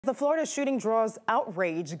The Florida shooting draws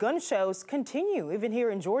outrage. Gun shows continue, even here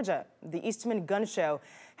in Georgia. The Eastman Gun Show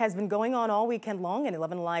has been going on all weekend long, and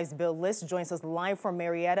 11 Alive's Bill List joins us live from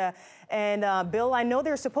Marietta. And Bill, I know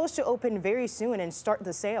they're supposed to open very soon and start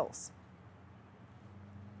the sales.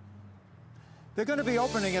 They're going to be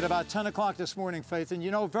opening at about 10 o'clock this morning, Faith. And you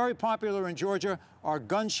know, very popular in Georgia are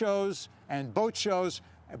gun shows and boat shows,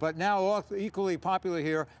 but now equally popular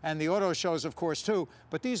here, and the auto shows, of course, too.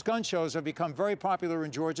 But these gun shows have become very popular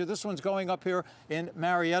in Georgia. This one's going up here in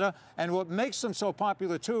Marietta. And what makes them so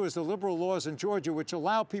popular, too, is the liberal laws in Georgia, which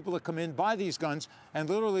allow people to come in, buy these guns, and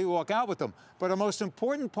literally walk out with them. But a most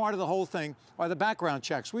important part of the whole thing are the background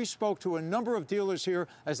checks. We spoke to a number of dealers here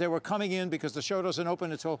as they were coming in because the show doesn't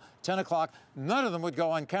open until 10 o'clock. None of them would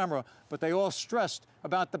go on camera, but they all stressed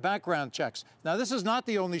about the background checks. Now, this is not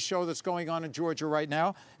the only show that's going on in Georgia right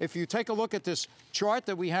now. If you take a look at this chart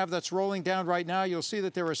that we have that's rolling down right now, you'll see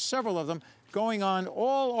that there are several of them going on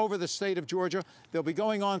all over the state of Georgia. They'll be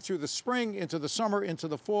going on through the spring, into the summer, into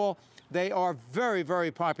the fall. They are very,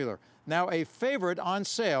 very popular. Now, a favorite on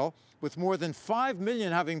sale, with more than 5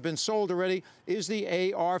 million having been sold already, is the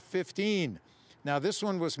AR-15. Now, this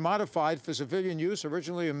one was modified for civilian use,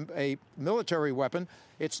 originally a military weapon.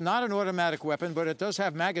 It's not an automatic weapon, but it does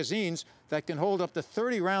have magazines that can hold up to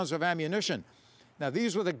 30 rounds of ammunition. Now,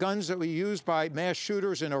 these were the guns that were used by mass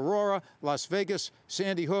shooters in Aurora, Las Vegas,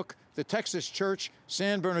 Sandy Hook, the Texas Church,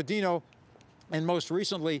 San Bernardino, and most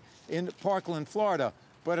recently in Parkland, Florida.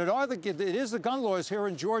 But it is the gun laws here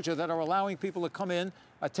in Georgia that are allowing people to come in,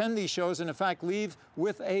 attend these shows, and in fact leave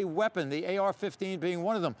with a weapon, the AR-15 being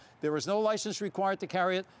one of them. There is no license required to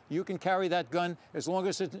carry it. You can carry that gun as long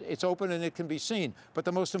as it's open and it can be seen. But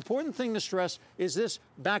the most important thing to stress is this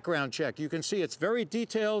background check. You can see it's very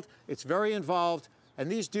detailed, it's very involved, and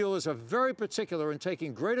these dealers are very particular in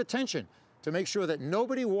taking great attention to make sure that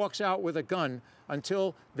nobody walks out with a gun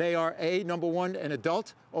until they are, number one, an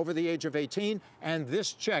adult over the age of 18, and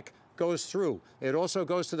this check goes through. It also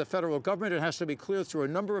goes to the federal government. It has to be cleared through a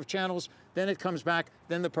number of channels. Then it comes back.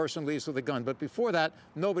 Then the person leaves with a gun. But before that,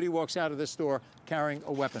 nobody walks out of this store carrying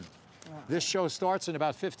a weapon. Wow. This show starts in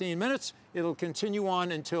about 15 minutes. It'll continue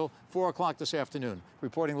on until 4 o'clock this afternoon.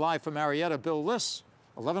 Reporting live from Marietta, Bill Liss,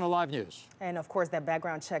 11 Alive News. And of course, that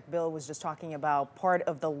background check Bill was just talking about part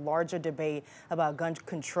of the larger debate about gun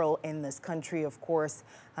control in this country. Of course,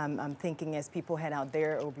 I'm thinking as people head out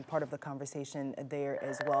there, it will be part of the conversation there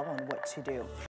as well on what to do.